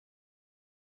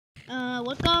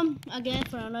Welcome again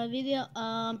for another video.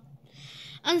 I'm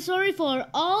sorry for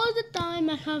all the time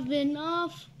I have been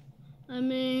off.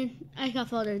 I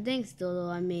have other things to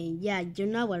do. Yeah, you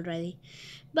know already.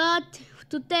 But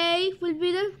today will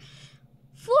be the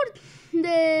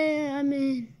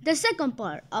the second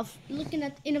part of looking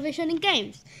at innovation in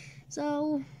games.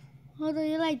 So, how do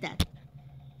you like that?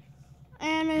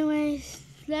 Anyways,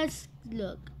 let's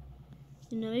look.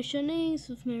 Innovation in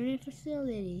submarine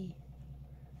facility.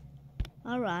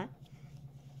 Alright.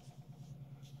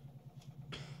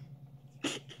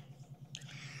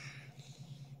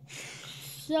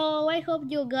 So I hope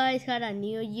you guys had a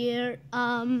new year.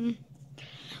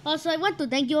 Also I want to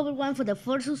thank you everyone for the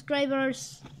 4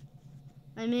 subscribers.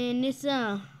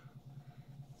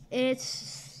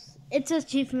 It's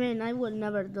achievement I will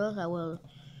never do. I will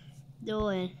do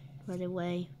it right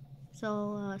away.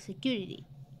 So security.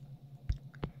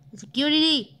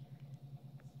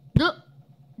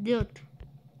 Dude.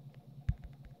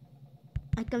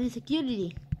 I come in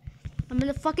security. I'm in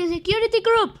the fucking security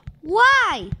group.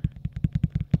 Why?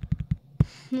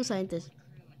 No scientist.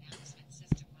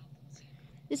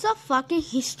 It's a fucking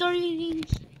history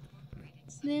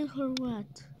thing or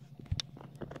what?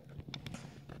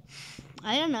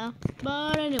 I don't know.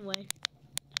 But anyway.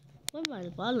 Why my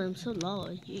volume so low?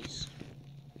 Jeez.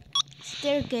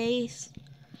 Staircase.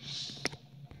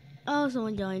 Oh,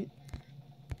 someone joined.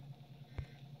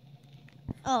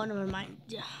 Oh, never mind.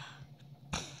 Yeah.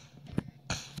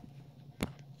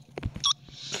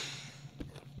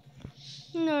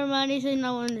 Never mind, this is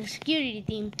not on the security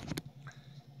team.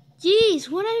 Jeez,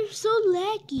 what I'm so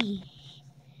laggy.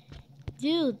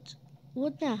 Dude,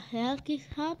 what the heck is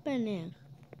happening?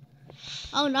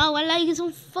 Oh no, I like it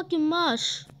so fucking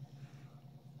much.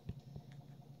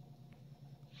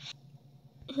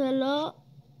 Hello?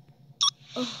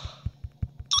 Oh.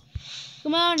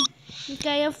 Come on.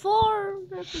 Okay, a 4.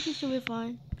 I think it should be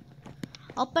fine.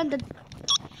 Open the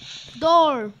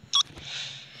door.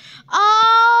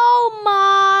 Oh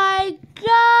my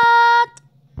god!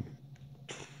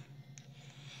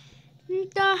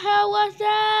 What the hell was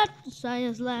that?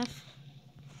 Science laugh.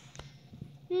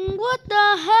 What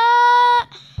the hell?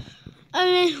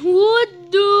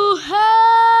 What the hell?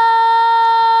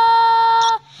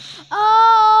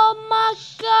 Oh my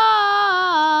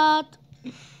god!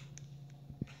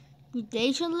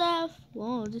 Mutation left.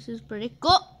 Whoa, this is pretty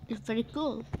cool. It's pretty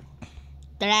cool.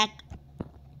 Interact.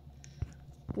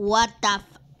 What the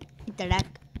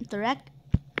Interact.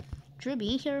 Should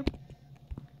be here.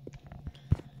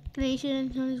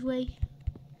 Creation on his way.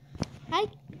 I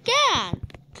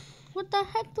can't. What the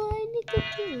heck do I need to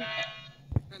do?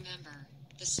 Remember,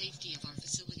 the safety of our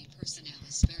facility personnel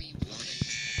is very important.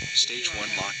 Stage 1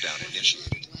 lockdown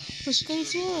initiated. For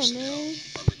stage 1, man.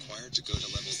 Are required to go to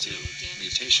level 2,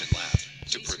 mutation lab,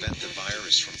 to prevent the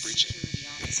virus from breaching.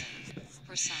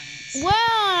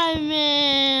 Well,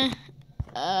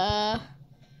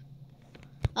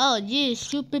 oh geez,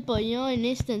 2 people join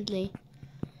instantly.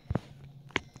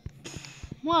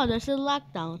 Wow, there's a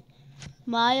lockdown.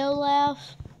 Bio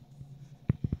left.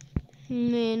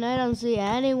 I don't see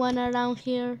anyone around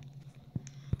here.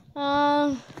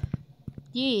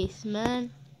 Jeez,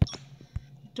 man.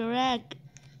 Interact.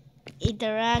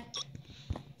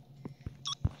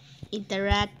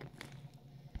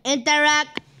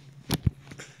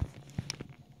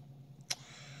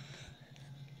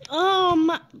 Oh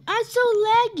my, I'm so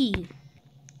laggy.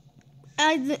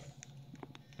 I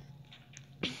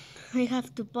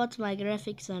have to put my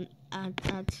graphics on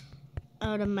at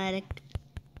automatic.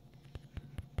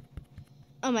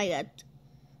 Oh my god.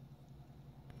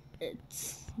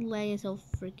 It's lagging so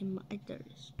freaking much.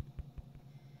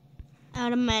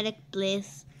 Automatic,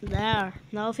 please. There.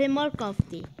 Nothing more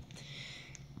comfy.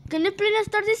 Can you please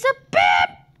start this up? Beep!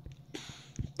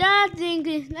 That thing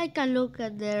is, I can look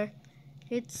at there.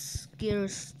 It's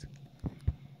cursed.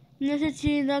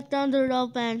 Necessity knocked down the door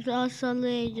open. Oh,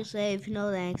 suddenly you safe.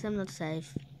 No thanks, I'm not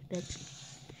safe. Bitch.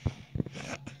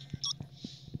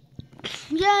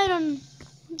 Yeah, I don't.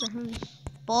 What the hell?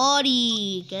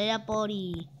 Body. Get a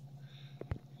body.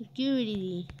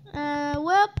 Security.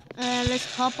 Let's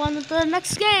hop on to the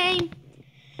next game.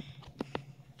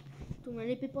 Too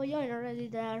many people join already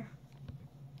there.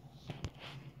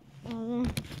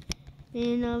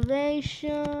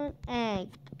 Innovation egg.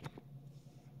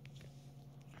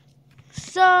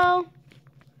 So,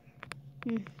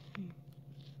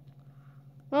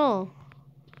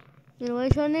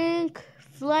 Innovation Inc.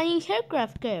 Flying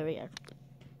aircraft carrier.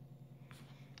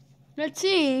 Let's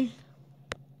see.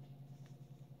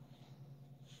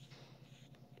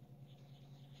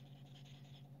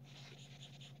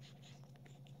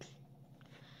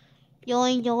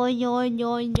 Join, join, join,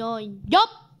 join, join. Yup!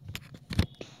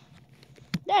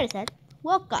 There is it.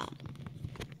 Welcome.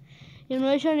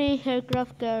 Invasion in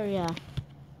aircraft carrier.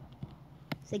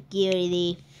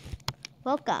 Security.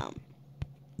 Welcome.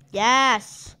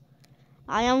 Yes!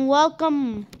 I am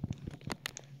welcome.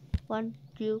 1,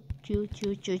 2, 2,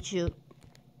 2, 2, 2.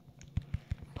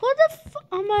 Who the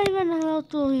am I even allowed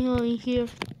to go in here?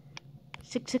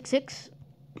 666?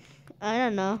 I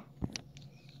don't know.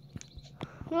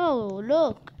 Oh,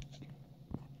 look.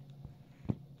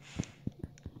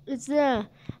 It's a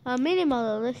mini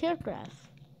model of the aircraft.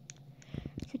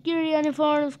 Security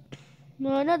uniforms.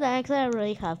 No, not thanks. I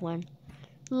already have one.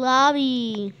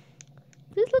 Lobby.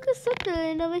 This looks like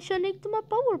the innovation to my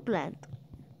power plant.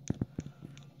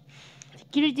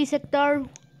 Security sector.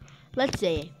 Let's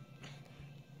see.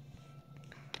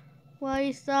 What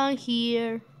is down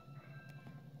here?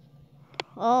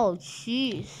 Oh,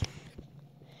 jeez.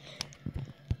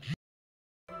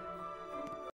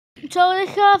 So they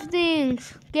have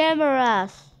things,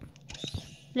 cameras.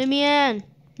 Let me in.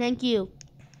 Thank you.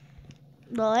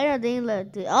 No, I don't think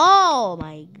that. Oh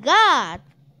my God!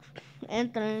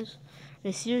 Entrance,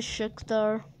 research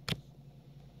sector.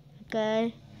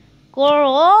 Okay. Core.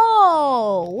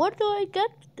 Oh, what do I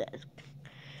get this?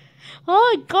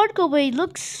 Oh, cargo bay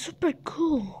looks super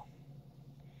cool.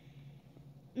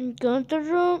 Counter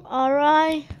room.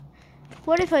 Alright.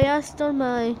 What if I asked on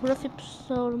my graphics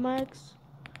or max?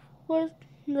 What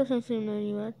doesn't seem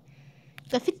anywhere.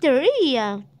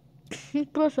 Cafeteria.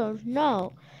 Persons.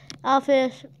 No.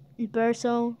 Office. In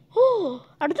person. Oh,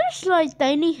 are there like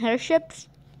tiny airships?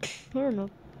 I don't know.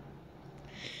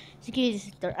 Security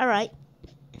sector. Alright.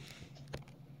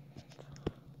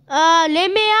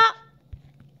 Let me out.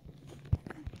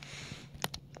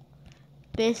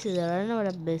 Visitor. I don't know what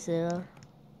a visitor.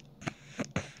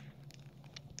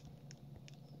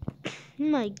 Oh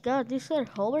my God, these are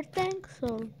hover tanks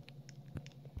or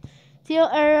few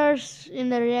errors in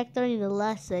the reactor in the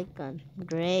last second.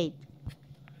 Great.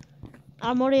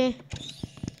 Armory.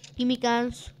 Gimme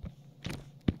guns.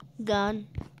 Gun.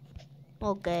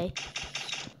 Okay.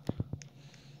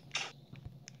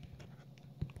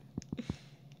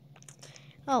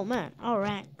 Oh man, all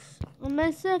ranks. On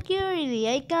my security,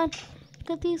 I can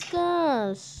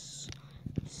discuss.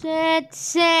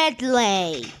 Set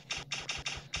lay.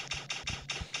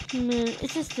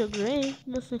 It's still great.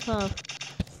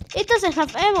 It doesn't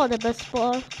have ammo, the best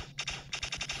part.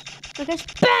 Okay,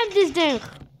 spam this thing!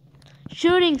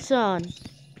 Shooting son.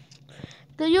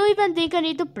 Do you even think I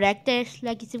need to practice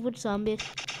like it's with zombies?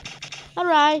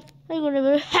 Alright, I'm gonna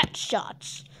do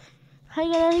headshots.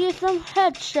 I'm gonna use some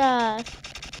headshots.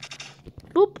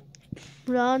 Boop.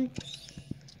 Run.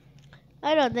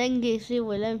 I don't think this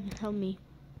will help me.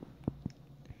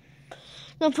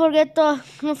 Don't forget to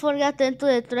into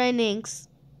the trainings.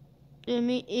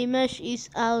 The image is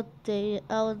outdated,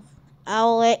 I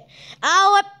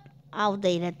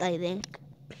think.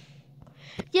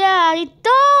 Yeah, I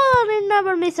totally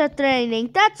never miss a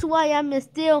training. That's why I'm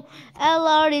still a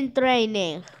lot in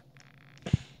training.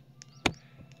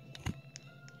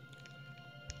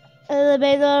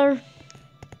 Elevator.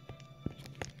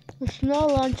 Snow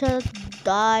launcher.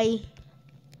 Die.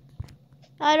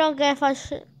 I don't care if I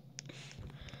should.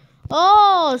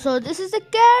 Oh, so this is a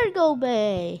cargo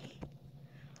bay.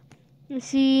 You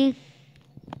see,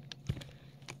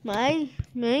 my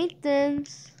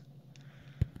maintenance.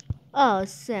 Oh,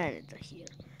 senator here.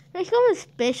 I have a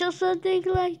special something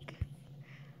like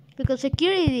because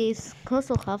securities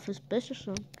also have a special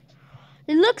something.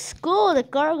 It looks cool, the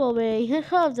cargo bay. I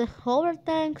have the hover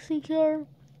tanks in here.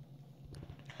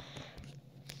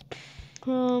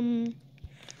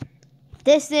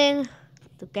 This thing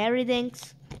to carry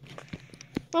things.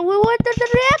 And we went to the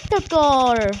reactor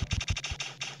core.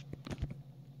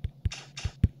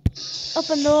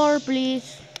 Open door,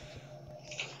 please.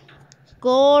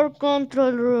 Core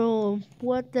control room.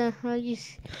 What the heck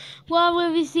is? What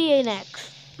will we see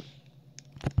next?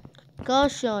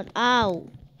 Caution! Ow!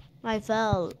 I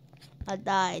fell. I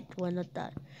died. When I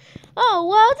died. Oh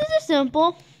well, this is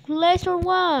simple. Laser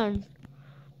one.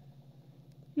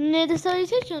 The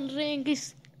stabilization ring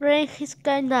is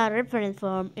kinda reference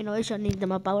from innovation in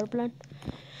the power plant.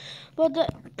 But the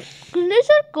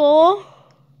laser core.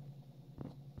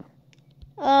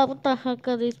 What the heck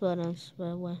are these buttons?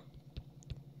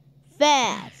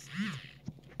 Fast.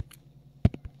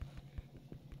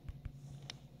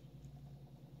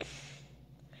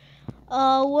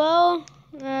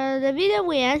 The video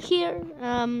we end here.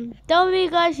 Tell me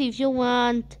guys if you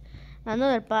want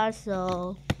another part.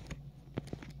 So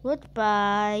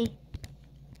goodbye.